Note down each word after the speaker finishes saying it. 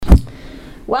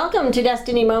Welcome to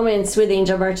Destiny Moments with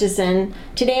Angel Murchison.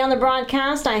 Today on the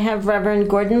broadcast, I have Reverend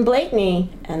Gordon Blakeney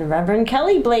and Reverend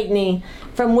Kelly Blakeney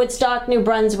from Woodstock, New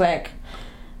Brunswick.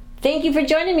 Thank you for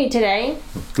joining me today.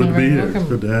 Good to be here. Welcome.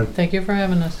 Good to have. Thank you for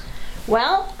having us.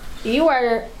 Well, you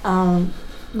are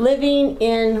living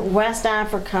in West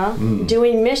Africa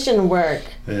doing mission work.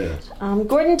 Yes.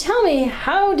 Gordon, tell me,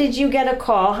 how did you get a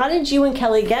call? How did you and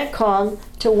Kelly get called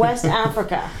to West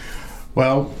Africa?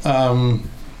 Well,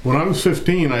 when I was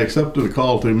 15, I accepted a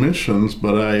call to missions,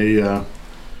 but I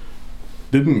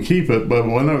didn't keep it. But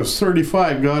when I was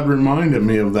 35, God reminded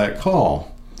me of that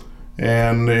call.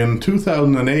 And in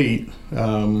 2008,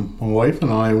 my wife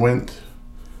and I went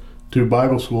to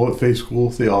Bible school at Faith School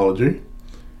of Theology.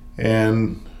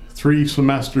 And 3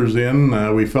 semesters in,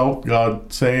 we felt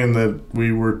God saying that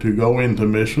we were to go into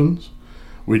missions.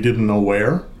 We didn't know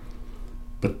where.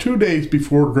 But 2 days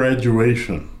before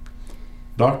graduation,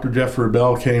 Dr. Jeffrey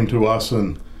Bell came to us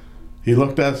and he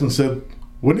looked at us and said,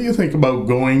 "What do you think about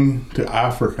going to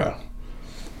Africa?"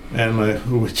 And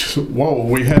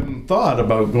we hadn't thought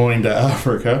about going to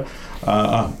Africa.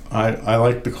 I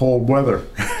like the cold weather.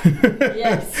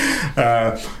 Yes.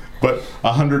 But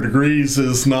 100 degrees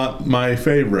is not my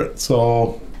favorite.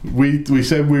 So we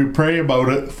said we would pray about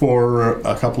it for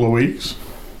a couple of weeks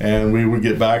and we would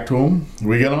get back to him.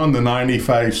 We got on the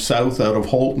 95 South out of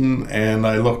Holton, and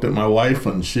I looked at my wife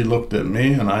and she looked at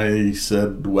me and I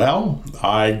said, "Well,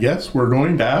 I guess we're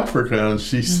going to Africa." And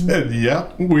she said, "Yeah,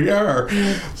 we are."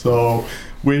 So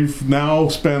we've now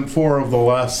spent 4 of the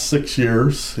last 6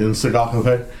 years in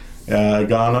Sagakafe,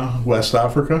 Ghana, West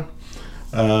Africa,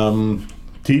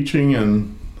 teaching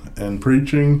and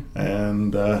preaching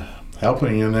and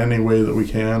helping in any way that we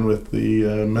can with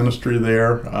the ministry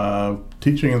there,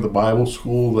 teaching at the Bible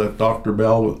school that Dr.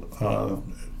 Bell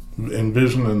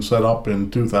envisioned and set up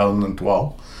in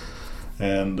 2012.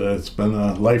 And it's been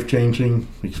a life-changing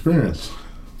experience.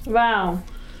 Wow.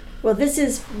 Well, this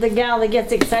is the gal that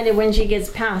gets excited when she gets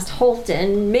past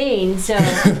Holton, Maine. So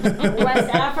West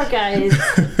Africa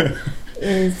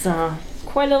is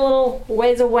quite a little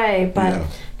ways away. But Yeah.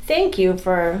 Thank you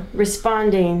for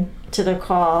responding to the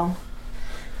call.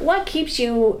 What keeps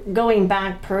you going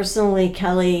back personally,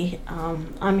 Kelly?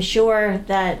 I'm sure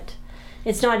that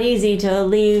it's not easy to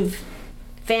leave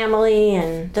family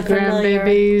and the familiar.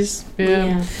 Grandbabies.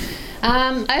 Yeah.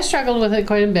 Yeah. I struggled with it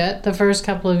quite a bit the first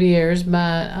couple of years,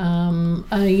 but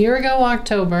a year ago,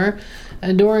 October,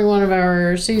 during one of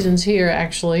our seasons here,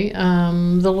 actually,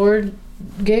 the Lord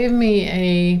gave me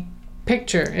a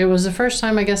picture. It was the first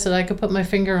time, I guess, that I could put my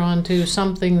finger onto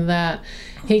something that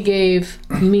He gave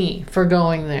me for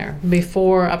going there.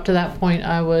 Before, up to that point,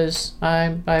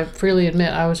 I freely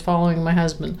admit, I was following my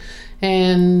husband.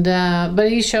 And but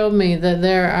He showed me that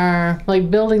there are like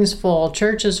buildings full,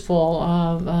 churches full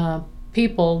of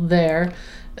people there,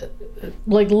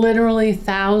 like literally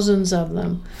thousands of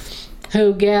them,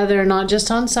 who gather not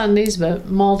just on Sundays, but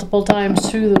multiple times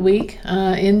through the week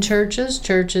in churches.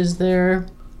 Churches, their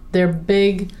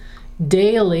big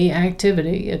daily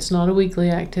activity. It's not a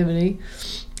weekly activity,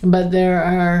 but there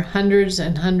are hundreds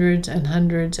and hundreds and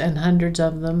hundreds and hundreds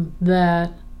of them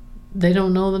that they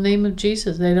don't know the name of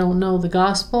Jesus. They don't know the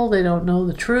gospel. They don't know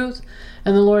the truth.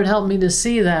 And the Lord helped me to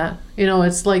see that. You know,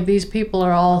 it's like these people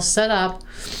are all set up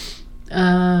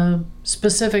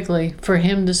specifically for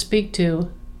Him to speak to,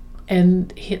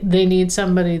 and they need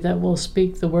somebody that will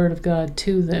speak the word of God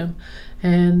to them.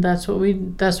 And that's what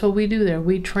we do there.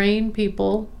 We train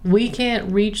people. We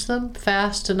can't reach them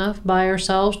fast enough by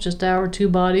ourselves, just our 2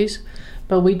 bodies.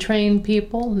 But we train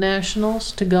people,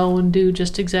 nationals, to go and do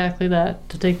just exactly that,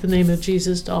 to take the name of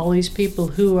Jesus to all these people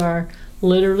who are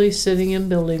literally sitting in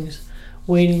buildings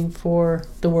waiting for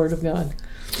the word of God.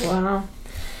 Wow.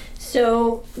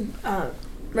 So,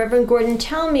 Reverend Gordon,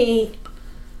 tell me,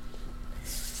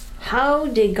 how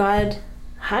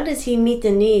does He meet the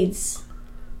needs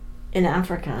in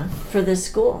Africa for this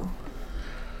school?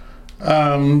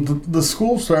 The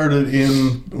school started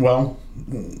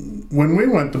when we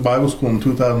went to Bible school in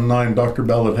 2009, Dr.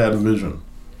 Bell had a vision.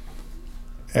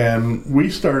 And we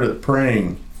started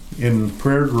praying in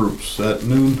prayer groups at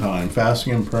noontime,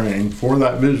 fasting and praying for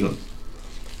that vision.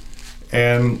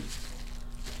 And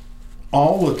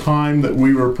all the time that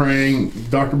we were praying,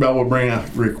 Dr. Bell would bring a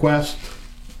request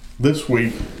this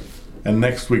week, and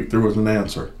next week there was an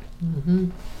answer.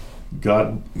 Mm-hmm.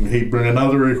 He'd bring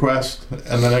another request,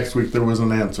 and the next week there was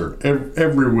an answer.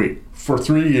 Every week for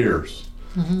 3 years,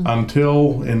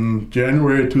 until in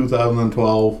January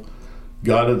 2012,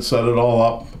 God had set it all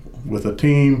up with a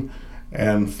team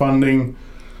and funding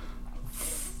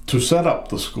to set up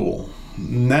the school.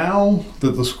 now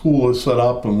that the school is set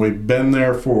up and we've been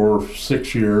there for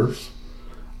 6 years,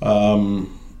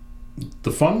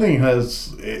 the funding has,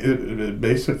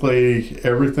 basically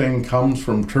everything comes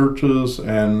from churches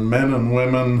and men and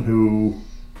women who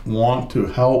want to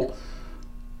help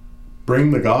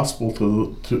bring the gospel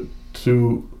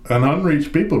to an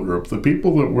unreached people group. The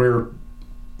people that we're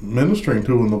ministering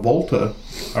to in the Volta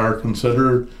are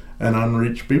considered an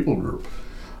unreached people group.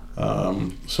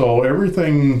 So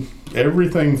everything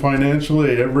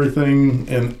financially, everything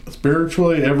and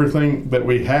spiritually, everything that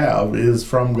we have is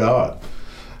from God.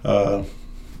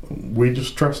 We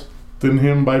just trust in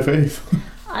Him by faith.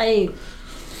 I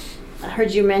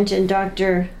heard you mention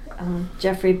Dr.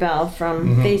 Jeffrey Bell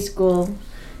from Faith School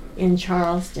in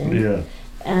Charleston. Yeah.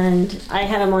 And I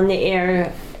had him on the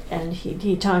air, and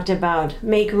he talked about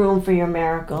make room for your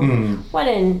miracle. What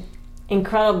an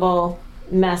incredible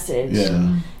message.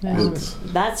 Yeah.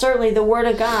 That's certainly the Word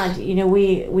of God. You know,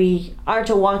 we are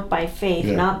to walk by faith,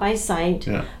 not by sight,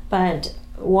 but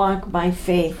walk by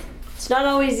faith. It's not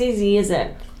always easy, is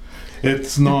it?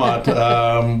 It's not.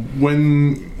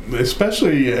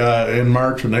 Especially in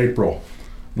March and April,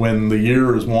 when the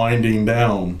year is winding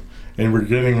down and we're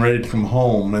getting ready to come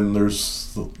home, and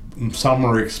there's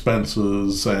summer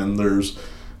expenses and there's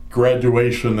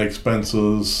graduation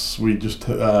expenses. We just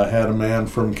had a man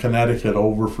from Connecticut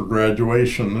over for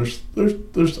graduation.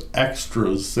 There's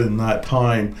extras in that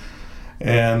time,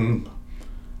 and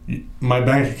my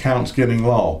bank account's getting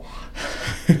low.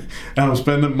 And I'm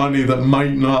spending money that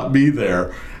might not be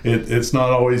there. It's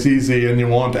not always easy, and you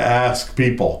want to ask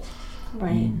people.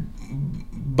 Right.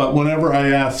 But whenever I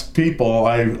ask people,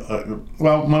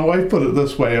 well, my wife put it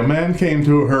this way. A man came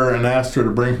to her and asked her to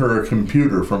bring her a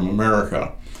computer from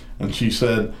America. And she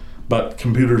said, but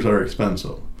computers are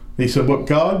expensive. He said, well,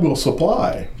 God will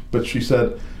supply. But she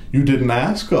said, you didn't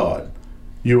ask God.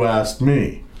 You asked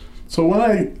me. So when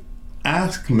I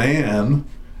ask man,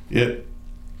 it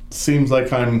seems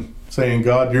like I'm saying,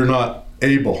 God, you're not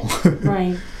able.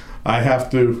 Right. I have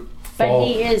to. But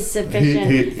He is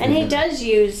sufficient, and He does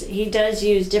use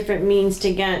different means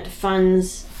to get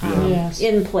funds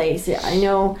in place. I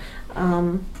know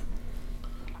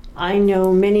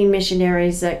many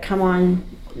missionaries that come on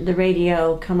the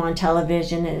radio, come on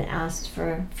television, and ask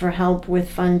for help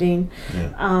with funding.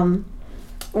 Yeah.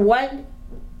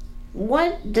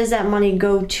 What does that money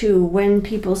go to when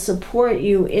people support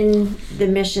you in the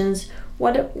missions?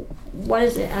 What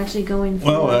is it actually going for?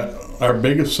 Well, our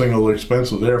biggest single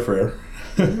expense is airfare.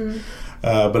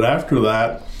 But after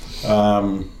that,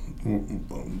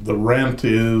 the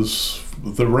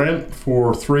rent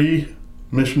for 3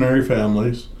 missionary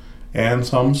families and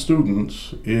some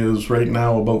students is right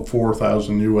now about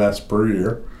 $4,000 US per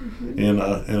year in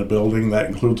a building that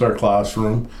includes our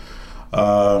classroom.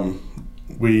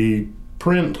 We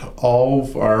print all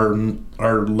of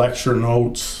our lecture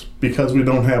notes because we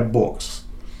don't have books.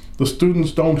 The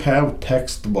students don't have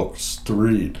textbooks to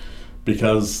read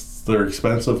because they're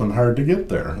expensive and hard to get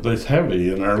there. They're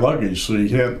heavy in our luggage, so you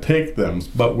can't take them.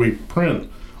 But we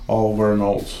print all of our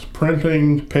notes.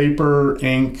 Printing, paper,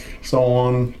 ink, so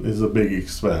on is a big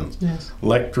expense. Yes.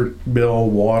 Electric bill,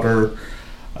 water,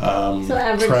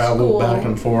 travel back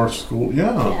and forth, school.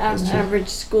 Average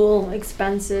school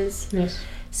expenses. Yes.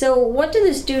 So what do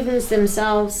the students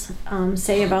themselves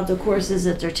say about the courses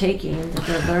that they're taking, that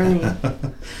they're learning?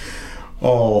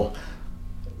 Oh,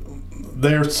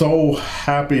 they're so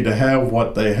happy to have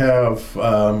what they have.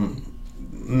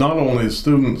 Not only the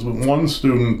students, but one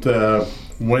student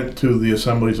went to the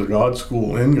Assemblies of God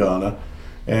school in Ghana,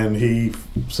 and he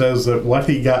says that what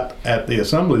he got at the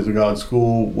Assemblies of God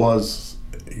school was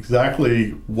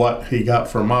exactly what he got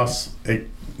from us.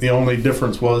 The only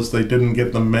difference was they didn't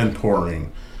get the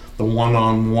mentoring, the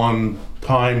one-on-one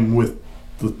time with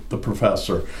the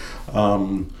professor.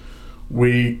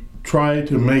 We try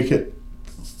to make it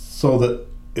so that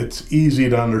it's easy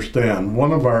to understand.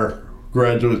 One of our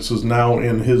graduates is now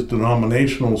in his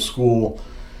denominational school,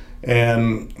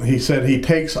 and he said he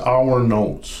takes our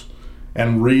notes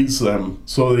and reads them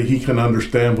so that he can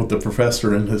understand what the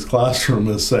professor in his classroom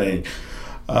is saying.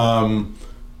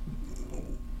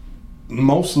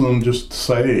 Most of them just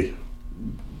say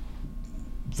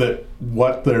that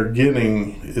what they're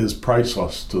getting is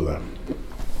priceless to them.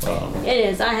 It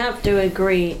is. I have to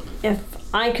agree. If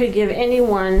I could give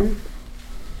anyone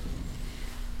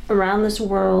around this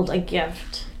world a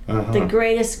gift, the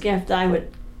greatest gift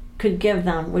could give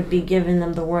them would be giving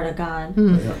them the Word of God.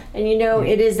 Yeah. And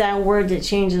it is that Word that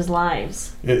changes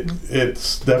lives.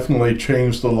 It's definitely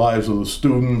changed the lives of the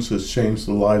students. It's changed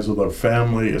the lives of their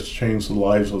family. It's changed the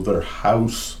lives of their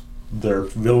house, their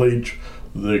village,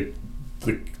 the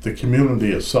the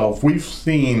community itself. We've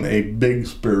seen a big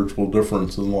spiritual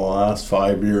difference in the last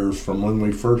 5 years from when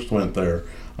we first went there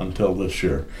until this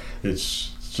year.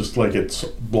 It's just like it's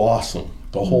blossomed,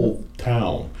 the whole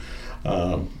town.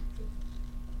 And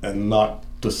not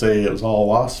to say it was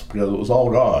all us, because it was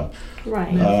all God.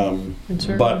 Right.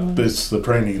 But it's the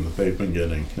training that they've been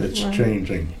getting. It's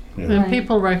changing. Yeah. And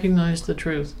people recognize the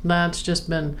truth. That's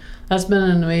been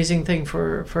an amazing thing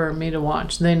for me to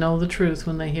watch. They know the truth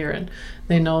when they hear it.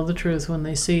 They know the truth when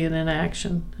they see it in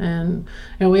action. And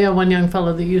we had one young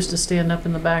fellow that used to stand up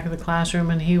in the back of the classroom,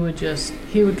 and he would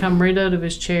come right out of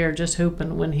his chair just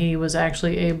hooping when he was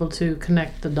actually able to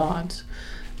connect the dots.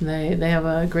 They have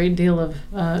a great deal of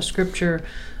scripture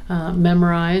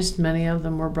memorized. Many of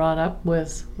them were brought up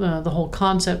with the whole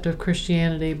concept of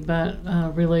Christianity, but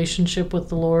relationship with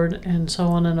the Lord and so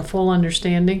on, and a full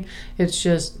understanding.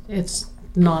 It's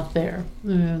not there.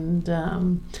 And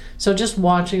so just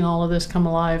watching all of this come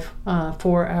alive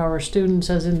for our students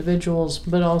as individuals,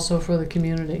 but also for the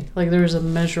community. Like, there's a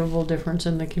measurable difference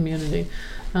in the community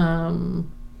throughout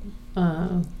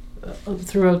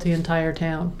the entire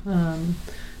town.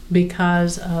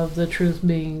 Because of the truth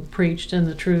being preached, and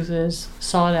the truth is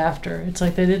sought after. It's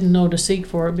like they didn't know to seek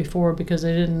for it before, because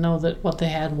they didn't know that what they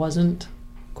had wasn't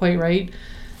quite right,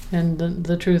 and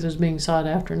the truth is being sought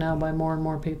after now by more and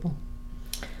more people.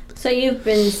 So you've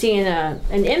been seeing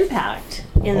an impact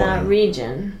in that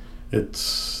region.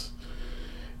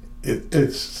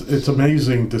 It's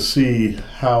amazing to see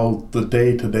how the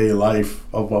day-to-day life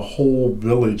of a whole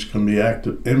village can be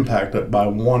impacted by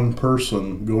one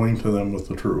person going to them with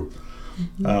the truth.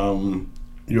 Mm-hmm.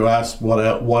 You asked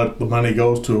what the money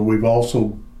goes to. We've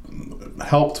also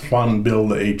helped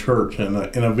build a church in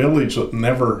a village that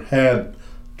never had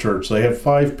church. They had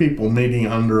 5 people meeting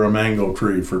under a mango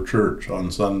tree for church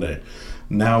on Sunday.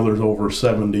 Now there's over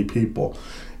 70 people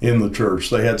in the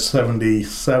church. They had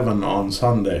 77 on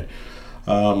Sunday.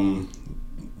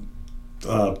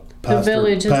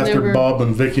 Pastor Bob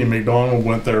and Vicki McDonald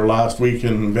went there last week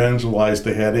and evangelized.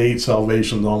 They had 8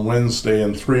 salvations on Wednesday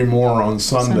and 3 more on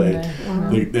Sunday. Wow.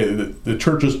 The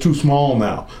church is too small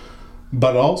now.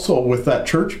 But also with that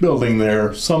church building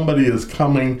there, somebody is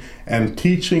coming and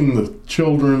teaching the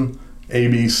children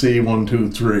ABC 1,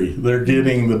 2, 3. They're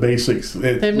getting the basics.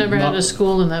 They've never had a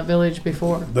school in that village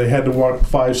before. They had to walk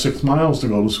 5-6 miles to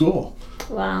go to school.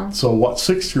 Wow. So what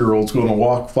 6-year-old's going to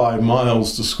walk 5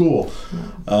 miles to school?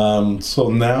 So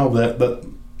now that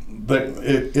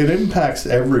it impacts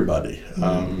everybody.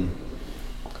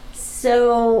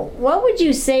 So what would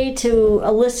you say to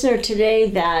a listener today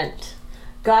that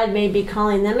God may be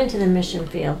calling them into the mission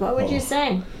field? What would you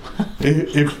say?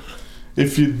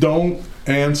 If you don't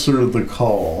answer the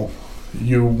call,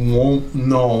 you won't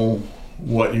know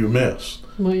what you missed.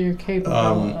 What you're capable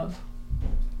of.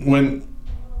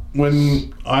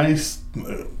 When I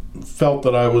felt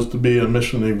that I was to be a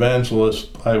mission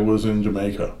evangelist, I was in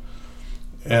Jamaica.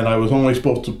 And I was only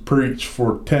supposed to preach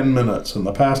for 10 minutes, and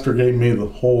the pastor gave me the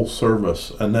whole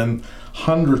service. And then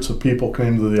hundreds of people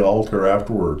came to the altar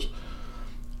afterwards.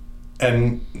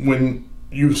 And when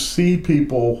you see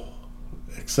people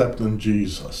accepting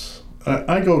Jesus,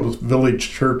 I go to village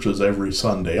churches every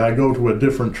Sunday. I go to a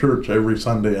different church every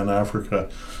Sunday in Africa.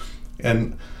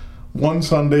 And one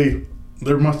Sunday,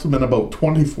 there must have been about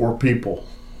 24 people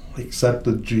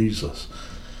accepted Jesus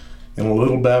in a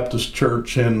little Baptist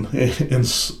church in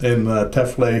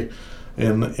Tefle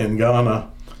in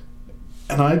Ghana.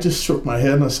 And I just shook my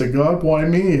head and I said, God, why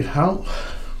me?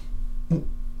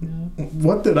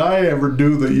 What did I ever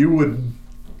do that you would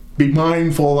be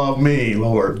mindful of me,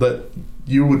 Lord, that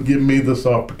you would give me this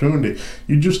opportunity?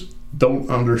 You just don't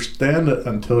understand it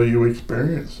until you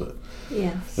experience it.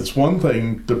 Yes. It's one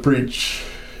thing to preach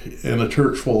in a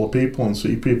church full of people and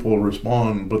see people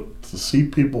respond, but to see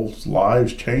people's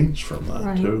lives change from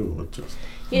that too.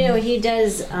 He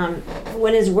does,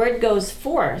 when his word goes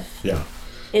forth. Yeah.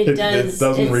 It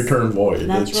doesn't return void.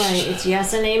 That's right. It's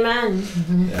yes and amen.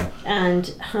 Mm-hmm. Yeah.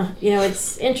 And,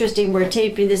 it's interesting. We're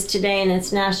taping this today, and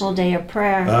it's National Day of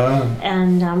Prayer.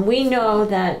 And we know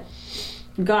that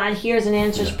God hears and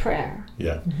answers prayer.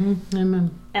 Yeah. Mm-hmm.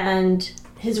 Amen. And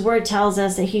His word tells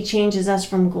us that He changes us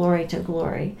from glory to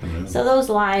glory. Mm-hmm. So those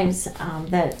lives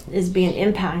that is being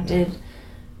impacted,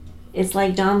 it's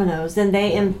like dominoes. Then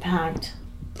they impact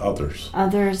others,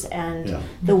 and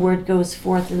the word goes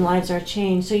forth and lives are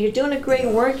changed. So you're doing a great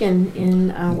work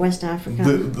in West Africa.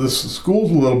 The school's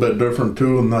a little bit different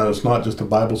too, in that it's not just a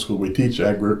Bible school. We teach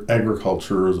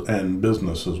agriculture and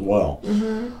business as well.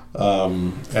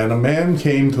 Mm-hmm. And a man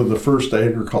came to the first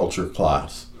agriculture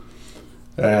class,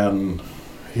 and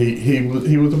he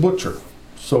was a butcher,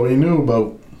 so he knew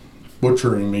about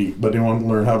butchering meat, but he wanted to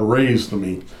learn how to raise the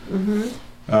meat.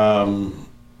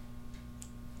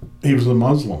 He was a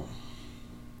Muslim.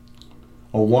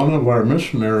 Well, one of our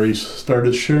missionaries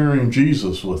started sharing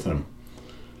Jesus with him.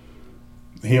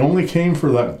 He only came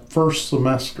for that first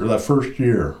semester, that first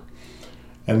year,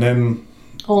 and then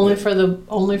Only for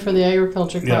the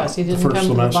agriculture class. He didn't come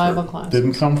for the Bible class.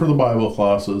 Didn't come for the Bible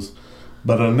classes,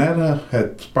 but Annetta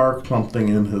had sparked something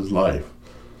in his life.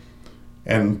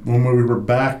 And when we were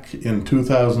back in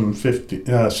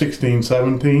 2016,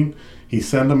 17, he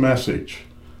sent a message.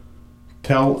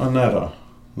 Tell Annetta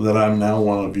that I'm now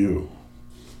one of you.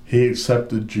 He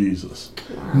accepted Jesus.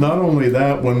 Wow. Not only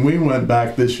that, when we went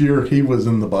back this year, he was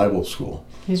in the Bible school.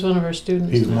 He's one of our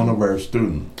students. He's one of our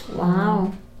students.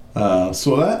 Wow.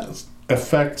 So that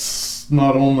affects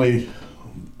not only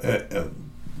the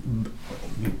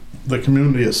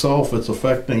community itself, it's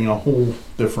affecting a whole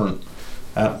different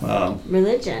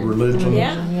religion.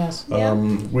 Yeah. Yes.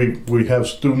 We have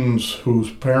students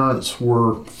whose parents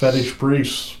were fetish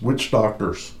priests, witch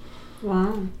doctors.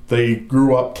 Wow. They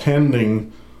grew up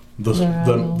tending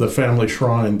the family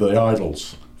shrine, the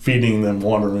idols, feeding them,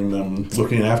 watering them,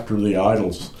 looking after the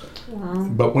idols. Wow.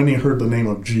 But when he heard the name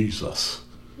of Jesus,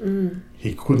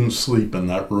 he couldn't sleep in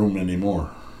that room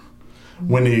anymore.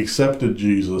 When he accepted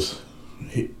Jesus,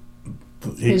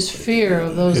 his fear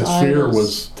of those idols fear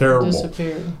was terrible.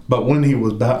 Disappeared. But when he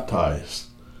was baptized,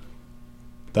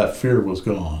 that fear was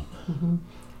gone.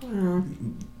 Wow.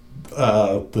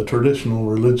 The traditional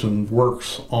religion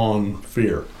works on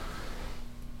fear.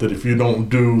 That if you don't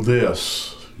do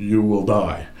this, you will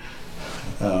die.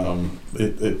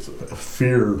 It's a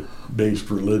fear-based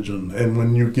religion. And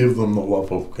when you give them the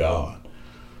love of God,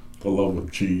 the love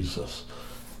of Jesus,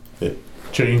 it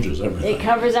changes everything. It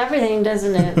covers everything,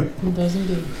 doesn't it? It does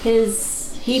indeed.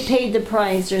 He paid the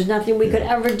price. There's nothing we could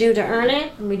ever do to earn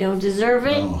it. We don't deserve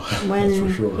it. No, when that's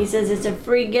for sure. he says it's a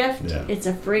free gift, it's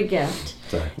a free gift.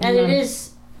 Exactly. And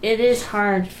it is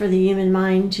hard for the human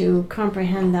mind to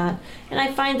comprehend that. And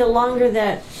I find the longer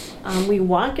that we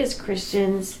walk as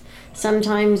Christians,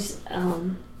 sometimes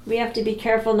we have to be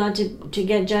careful not to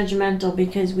get judgmental,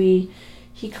 because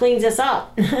he cleans us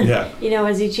up. Yeah.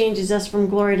 As he changes us from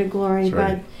glory to glory. That's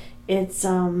right. But it's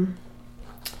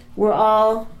we're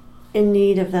all in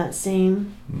need of that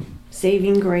same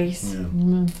saving grace.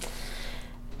 Yeah.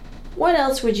 What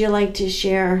else would you like to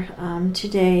share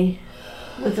today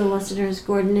with the listeners,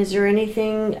 Gordon? Is there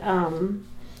anything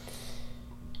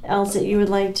else that you would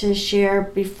like to share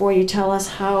before you tell us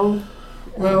how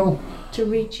to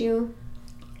reach you?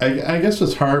 I guess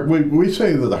it's hard. We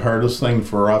say that the hardest thing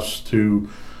for us to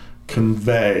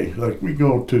convey, like we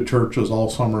go to churches all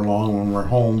summer long when we're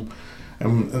home,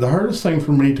 and the hardest thing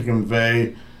for me to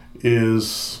convey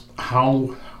is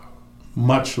how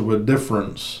much of a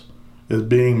difference is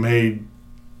being made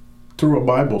through a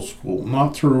Bible school,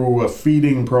 not through a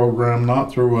feeding program,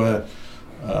 not through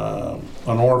an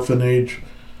orphanage,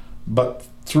 but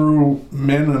through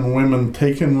men and women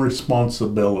taking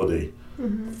responsibility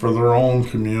for their own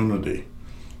community,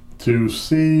 to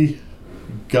see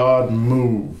God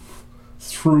move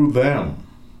through them,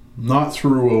 not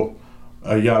through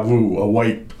a Yavu, a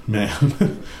white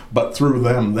man, but through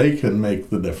them. They can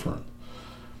make the difference.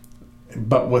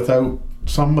 But without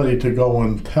somebody to go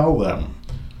and tell them,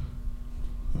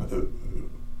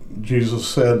 Jesus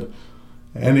said,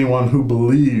 anyone who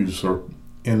believes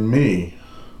in me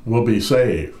will be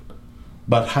saved.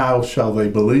 But how shall they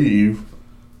believe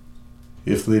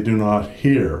if they do not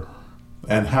hear?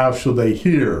 And how shall they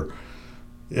hear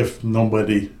if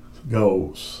nobody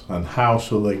goes? And how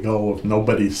shall they go if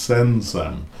nobody sends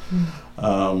them?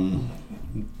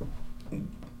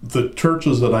 The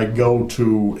churches that I go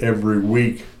to every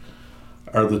week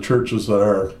are the churches that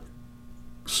our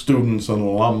students and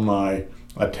alumni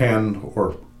attend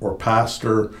or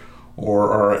pastor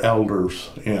or are elders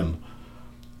in.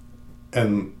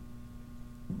 And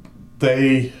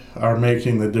they are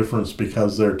making the difference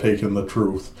because they're taking the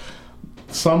truth.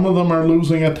 Some of them are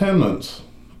losing attendance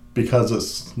because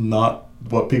it's not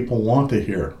what people want to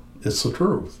hear. It's the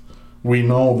truth. We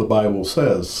know the Bible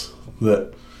says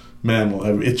that man will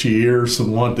have itchy ears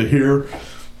and want to hear,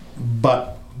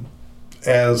 but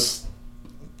as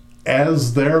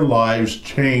their lives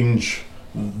change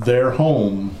their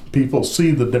home, people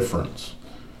see the difference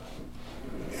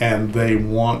and they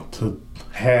want to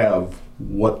have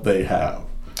what they have.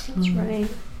 That's right.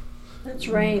 That's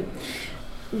right.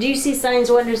 Do you see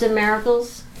signs, wonders, and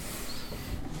miracles?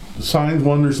 Signs,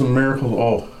 wonders, and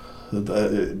miracles,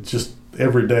 just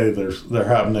every day they're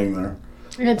happening there.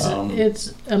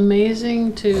 It's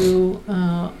amazing to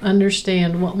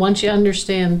understand, once you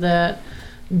understand that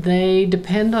they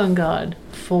depend on God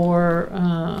for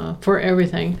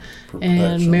everything, Protection,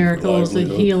 and miracles, the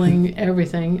livelihood. healing,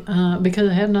 everything, because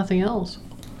they have nothing else.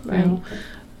 Right.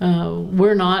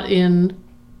 We're not in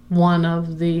one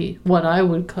of the what I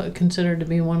would consider to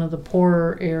be one of the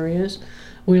poorer areas.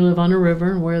 We live on a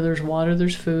river, and where there's water,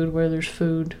 there's food. Where there's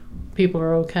food, people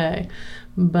are okay.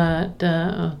 But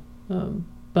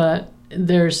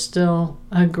there's still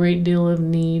a great deal of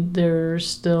need. There's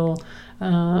still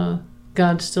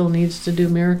God still needs to do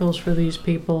miracles for these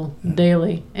people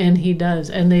daily, and He does,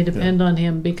 and they depend on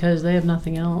Him because they have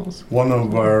nothing else. One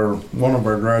of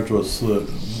our graduates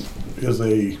is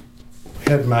a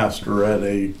headmaster at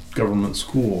a government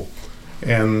school,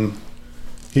 and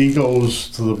he goes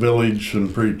to the village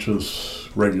and preaches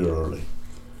regularly.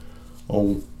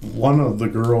 Well, one of the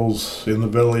girls in the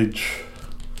village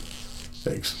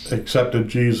accepted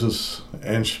Jesus,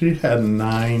 and she had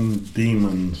 9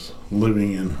 demons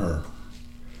living in her,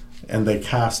 and they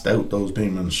cast out those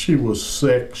demons. She was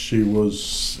sick,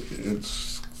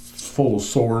 it's full of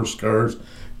sore scars,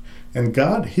 and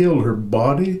God healed her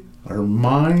body, her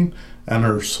mind, and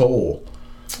her soul.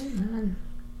 Amen.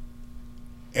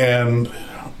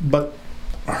 But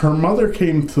her mother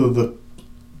came to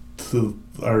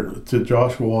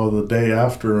Joshua the day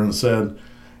after and said,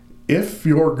 if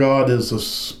your God is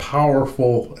as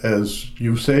powerful as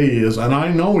you say He is, and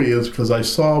I know He is because I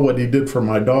saw what He did for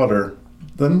my daughter,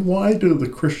 then why do the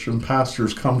Christian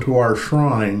pastors come to our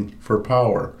shrine for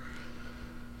power?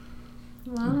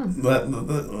 Wow.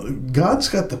 God's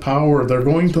got the power. They're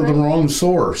going to the wrong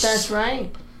source. That's right.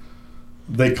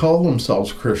 They call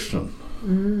themselves Christian.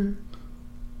 Mm.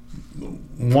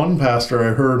 One pastor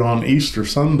I heard on Easter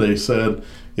Sunday said,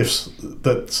 if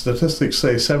the statistics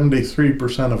say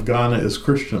 73% of Ghana is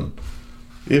Christian,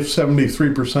 if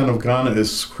 73% of Ghana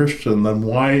is Christian, then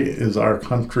why is our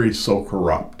country so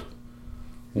corrupt?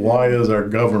 Why is our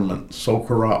government so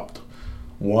corrupt?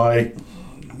 Why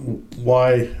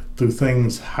do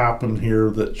things happen here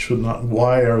that should not?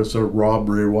 Why is there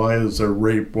robbery? Why is there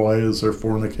rape? Why is there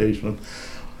fornication?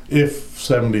 If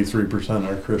 73%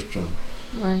 are Christian,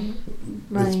 Right.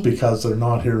 it's Right. because they're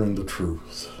not hearing the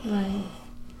truth. Right.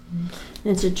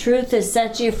 It's the truth that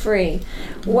sets you free.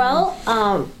 Well,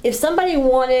 if somebody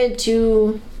wanted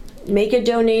to make a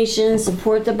donation,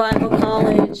 support the Bible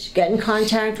College, get in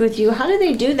contact with you, how do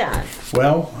they do that?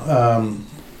 Well,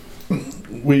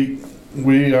 we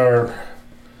are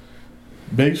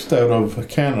based out of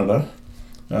Canada.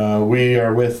 We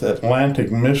are with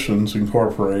Atlantic Missions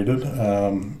Incorporated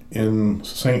in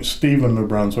St. Stephen, New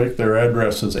Brunswick. Their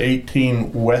address is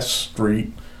 18 West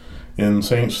Street in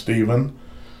St. Stephen.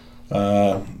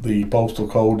 The postal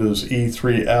code is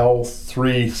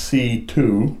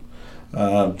E3L3C2.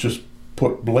 Just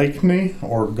put Blakeney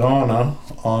or Ghana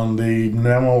on the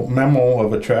memo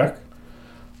of a check,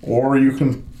 or you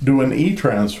can do an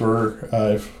e-transfer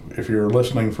if you're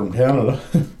listening from Canada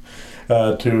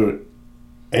to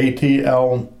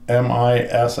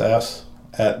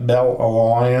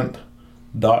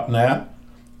atlmiss@bellalliant.net,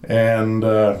 and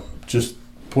just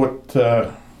put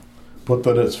that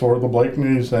it's for the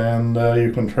Blakeneys, and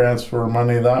you can transfer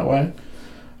money that way.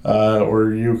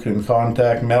 Or you can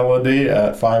contact Melody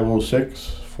at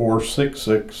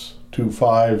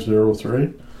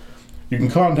 506-466-2503. You can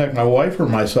contact my wife or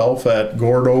myself at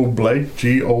Gordo Blake,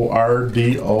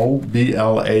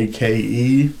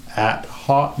 GORDOBLAKE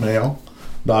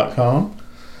 @hotmail.com.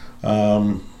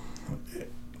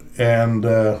 And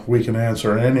we can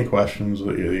answer any questions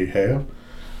that you have.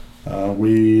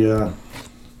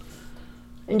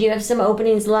 And do you have some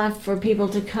openings left for people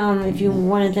to come if you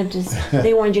wanted them to?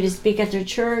 They wanted you to speak at their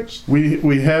church.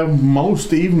 We have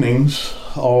most evenings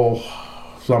all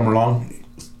summer long.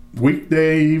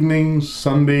 Weekday evenings,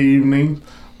 Sunday evenings.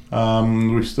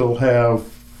 We still have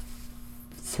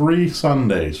 2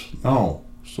 Sundays.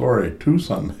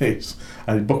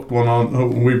 We booked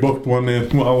one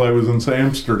in while I was in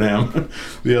Amsterdam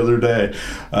the other day.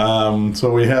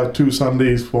 So we have 2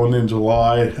 Sundays, one in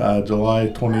July,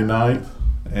 July 29th,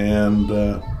 and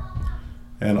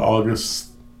August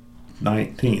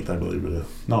 19th, I believe it is.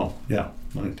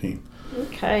 19th.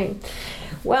 Okay.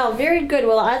 Well, very good.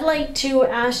 Well, I'd like to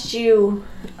ask you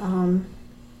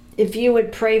if you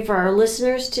would pray for our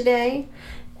listeners today,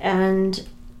 and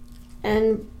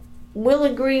we'll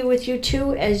agree with you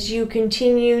too as you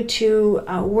continue to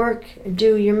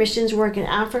do your missions work in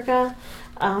Africa.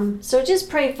 So just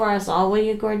pray for us all, will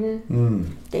you,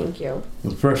 Gordon? Thank you.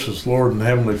 The precious Lord and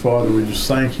Heavenly Father, we just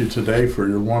thank you today for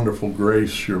your wonderful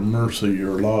grace, your mercy,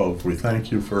 your love. We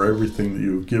thank you for everything that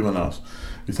you've given us.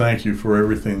 We thank you for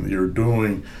everything that you're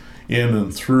doing in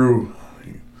and through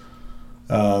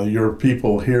your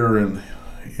people here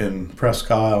in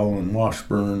Presque Isle and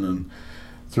Washburn and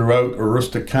throughout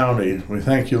Aroostook County. We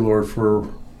thank you, Lord,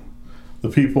 for the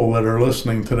people that are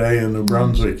listening today in New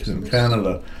Brunswick and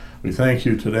Canada. We thank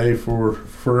you today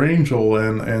for Angel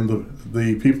and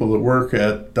the people that work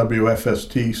at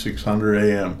WFST 600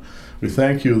 AM. We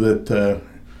thank you that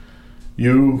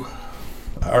you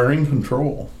are in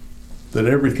control, that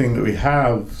everything that we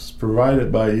have is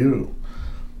provided by you.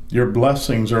 Your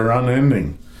blessings are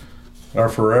unending, are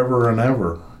forever and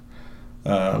ever.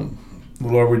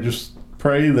 Lord, we just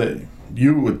pray that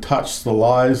you would touch the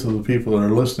lives of the people that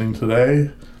are listening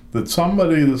today, that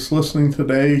somebody that's listening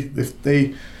today, if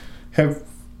they have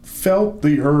felt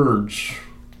the urge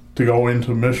to go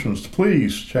into missions,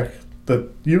 please check that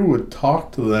you would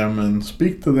talk to them and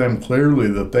speak to them clearly,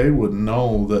 that they would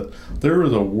know that there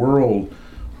is a world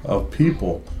of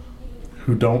people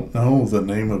who don't know the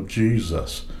name of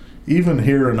Jesus. Even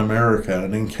here in America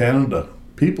and in Canada,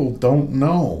 people don't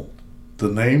know the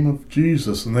name of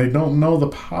Jesus, and they don't know the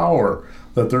power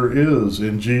that there is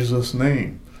in Jesus'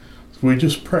 name. So we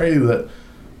just pray that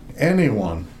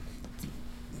anyone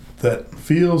that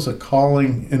feels a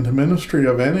calling into ministry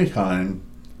of any kind,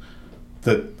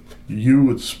 that you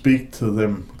would speak to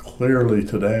them clearly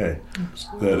today.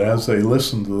 Absolutely. That as they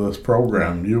listen to this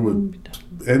program, you would,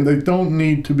 and they don't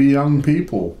need to be young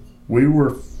people. We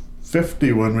were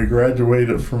 50 when we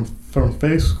graduated from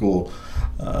faith school.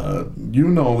 You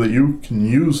know that you can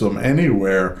use them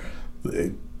anywhere,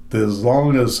 as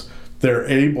long as they're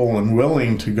able and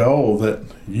willing to go, that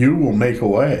you will make a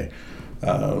way.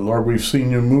 Lord, we've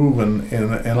seen you move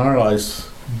in our lives.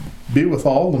 Be with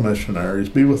all the missionaries,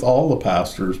 be with all the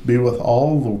pastors, be with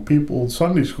all the people,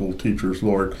 Sunday school teachers,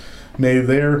 Lord. May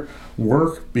their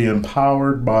work be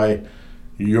empowered by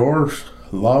your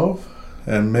love,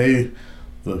 and may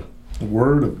the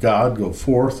word of God go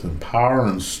forth in power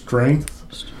and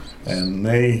strength, and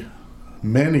may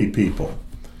many people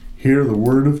hear the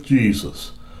word of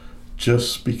Jesus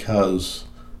just because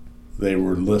they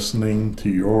were listening to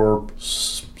your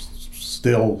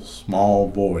still small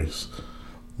voice.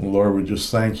 Lord, we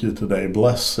just thank you today.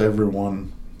 Bless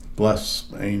everyone. Bless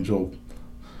Angel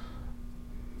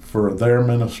for their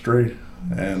ministry,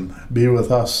 and be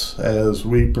with us as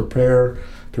we prepare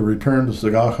to return to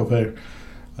Sagakape.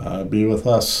 Be with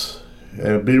us,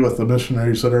 be with the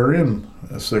missionaries that are in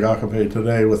Sagakape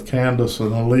today, with Candace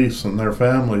and Elise and their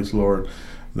families, Lord,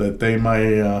 that they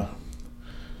may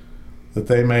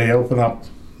open up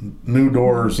new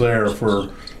doors there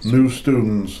for new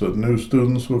students, that new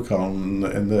students will come,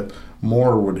 and that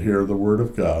more would hear the word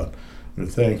of God. We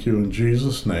thank you in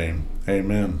Jesus' name.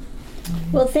 Amen.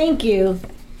 Well, thank you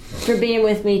for being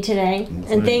with me today,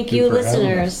 and thank you,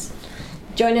 listeners.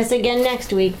 Join us again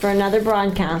next week for another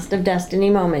broadcast of Destiny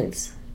Moments.